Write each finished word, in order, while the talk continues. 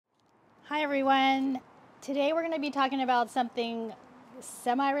Hi everyone. Today we're going to be talking about something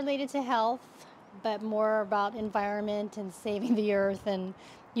semi-related to health, but more about environment and saving the earth and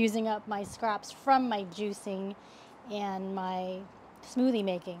using up my scraps from my juicing and my smoothie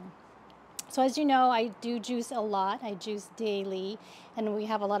making. So as you know, I do juice a lot. I juice daily, and we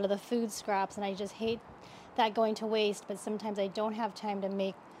have a lot of the food scraps, and I just hate that going to waste, but sometimes I don't have time to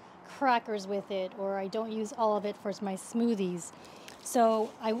make crackers with it, or I don't use all of it for my smoothies. So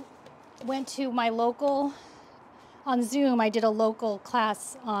I went to my local, on Zoom, I did a local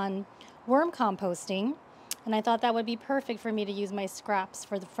class on worm composting, and I thought that would be perfect for me to use my scraps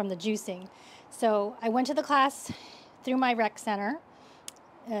from the juicing. So I went to the class through my rec center,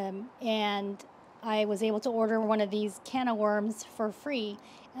 and I was able to order one of these can of worms for free,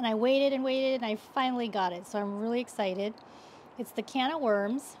 and I waited and waited, and I finally got it, so I'm really excited. It's the can of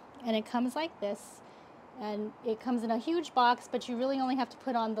worms, and it comes like this. And it comes in a huge box, but you really only have to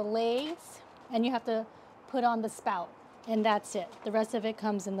put on the legs and you have to put on the spout, and that's it. The rest of it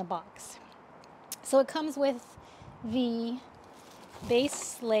comes in the box. So it comes with the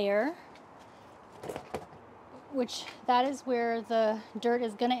base layer, which that is where the dirt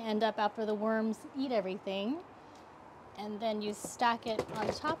is going to end up after the worms eat everything. And then you stack it on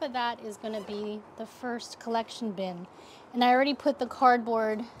top of that is going to be the first collection bin. And I already put the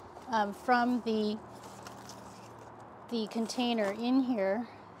cardboard from the container in here.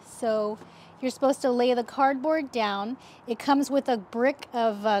 So you're supposed to lay the cardboard down. It comes with a brick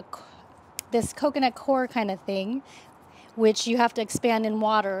of this coconut core kind of thing, which you have to expand in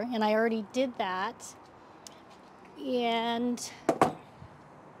water, and I already did that. And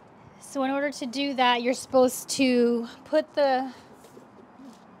so in order to do that, you're supposed to put the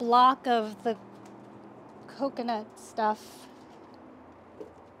block of the coconut stuff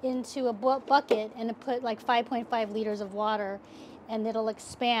into a bucket and put like 5.5 liters of water, and it'll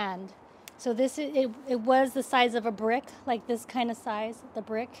expand. So this it was the size of a brick, like this kind of size, the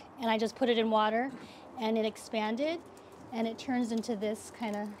brick, and I just put it in water and it expanded and it turns into this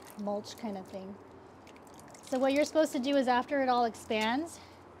kind of mulch kind of thing. So what you're supposed to do is after it all expands,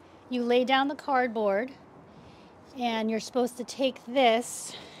 you lay down the cardboard, and you're supposed to take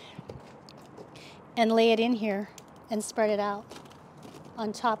this and lay it in here and spread it out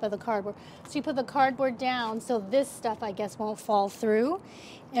on top of the cardboard. So you put the cardboard down so this stuff, I guess, won't fall through.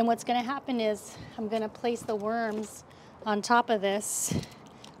 And what's going to happen is I'm going to place the worms on top of this,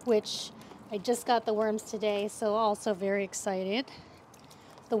 which I just got the worms today, so also very excited.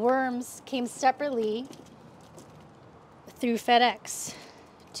 The worms came separately through FedEx.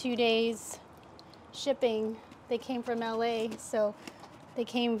 2 days shipping. They came from LA, so they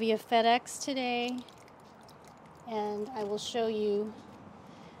came via FedEx today, and I will show you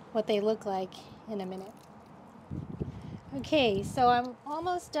what they look like in a minute. Okay, so I'm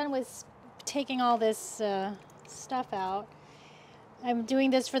almost done with taking all this stuff out. I'm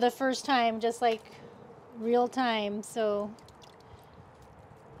doing this for the first time, just like real time, so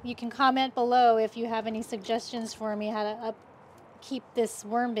you can comment below if you have any suggestions for me how to keep this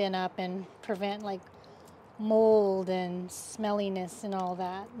worm bin up and prevent like mold and smelliness and all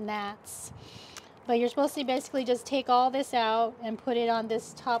that, gnats. But you're supposed to basically just take all this out and put it on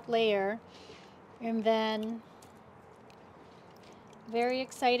this top layer. And then, very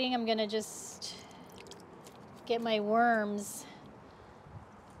exciting, I'm gonna just get my worms.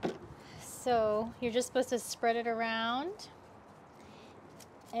 So you're just supposed to spread it around.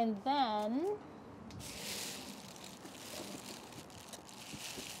 And then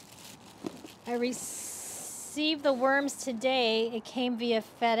I received the worms today. It came via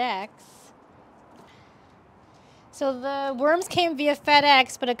FedEx. So the worms came via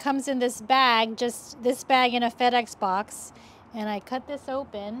FedEx, but it comes in this bag, just this bag in a FedEx box. And I cut this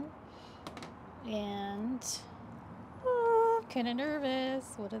open, and I'm kind of nervous.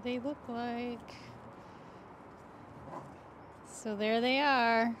 What do they look like? So there they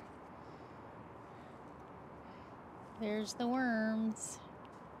are. There's the worms.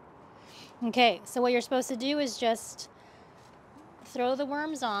 Okay, so what you're supposed to do is just throw the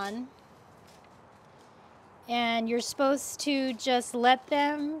worms on, and you're supposed to just let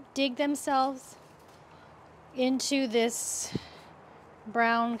them dig themselves into this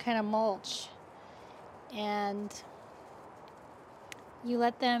brown kind of mulch, and you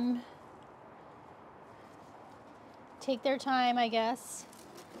let them take their time, I guess,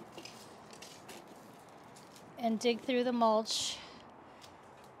 and dig through the mulch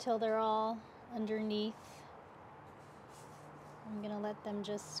till they're all underneath. I'm gonna let them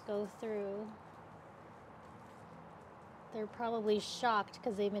just go through. They're probably shocked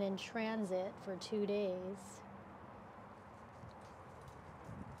because they've been in transit for 2 days.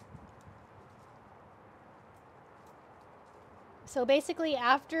 So basically,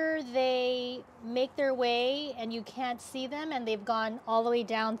 after they make their way and you can't see them and they've gone all the way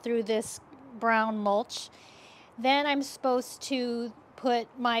down through this brown mulch, then I'm supposed to put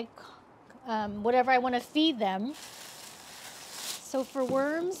my whatever I want to feed them. So for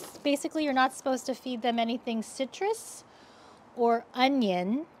worms, basically you're not supposed to feed them anything citrus or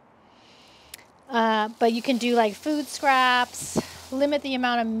onion, but you can do like food scraps, limit the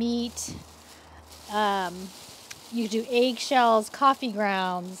amount of meat. You do eggshells, coffee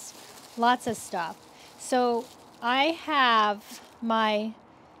grounds, lots of stuff. So I have my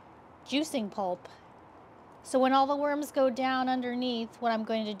juicing pulp. So when all the worms go down underneath, what I'm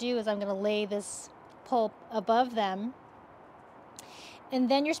going to do is I'm going to lay this pulp above them. And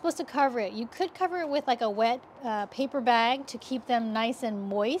then you're supposed to cover it. You could cover it with like a wet paper bag to keep them nice and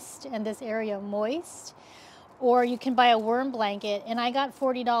moist and this area moist. Or you can buy a worm blanket, and I got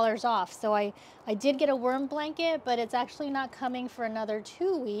 $40 off. So I did get a worm blanket, but it's actually not coming for another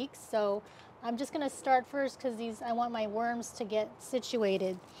 2 weeks. So I'm just gonna start first because I want my worms to get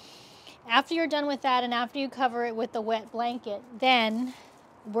situated. After you're done with that and after you cover it with the wet blanket, then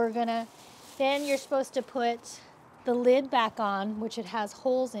you're supposed to put the lid back on, which it has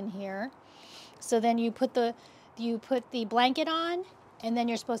holes in here. So then you put the blanket on, and then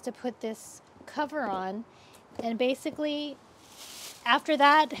you're supposed to put this cover on. And basically, after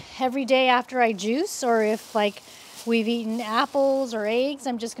that, every day after I juice, or if like we've eaten apples or eggs,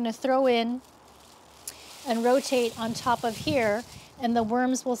 I'm just going to throw in and rotate on top of here, and the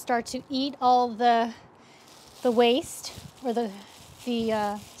worms will start to eat all the waste or the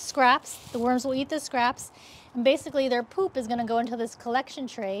scraps. The worms will eat the scraps, and basically their poop is going to go into this collection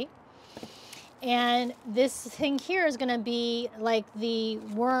tray. And this thing here is going to be like the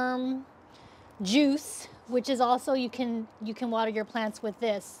worm juice, which is also you can water your plants with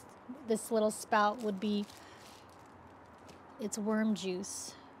this. This little spout would be, it's worm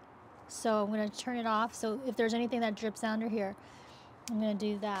juice. So I'm going to turn it off. So if there's anything that drips under here, I'm going to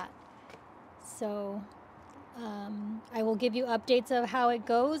do that. So I will give you updates of how it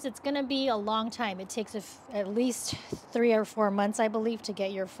goes. It's going to be a long time. It takes at least 3 or 4 months, I believe, to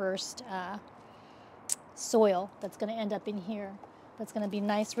get your first soil that's going to end up in here. That's going to be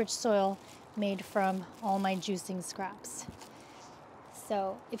nice, rich soil made from all my juicing scraps.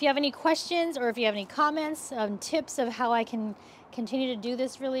 So if you have any questions or if you have any comments and tips of how I can continue to do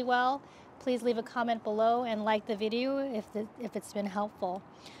this really well, please leave a comment below and like the video if it's been helpful.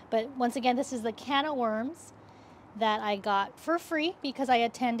 But once again, this is the can of worms that I got for free because I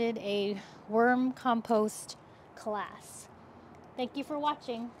attended a worm compost class. Thank you for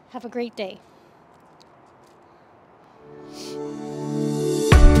watching. Have a great day.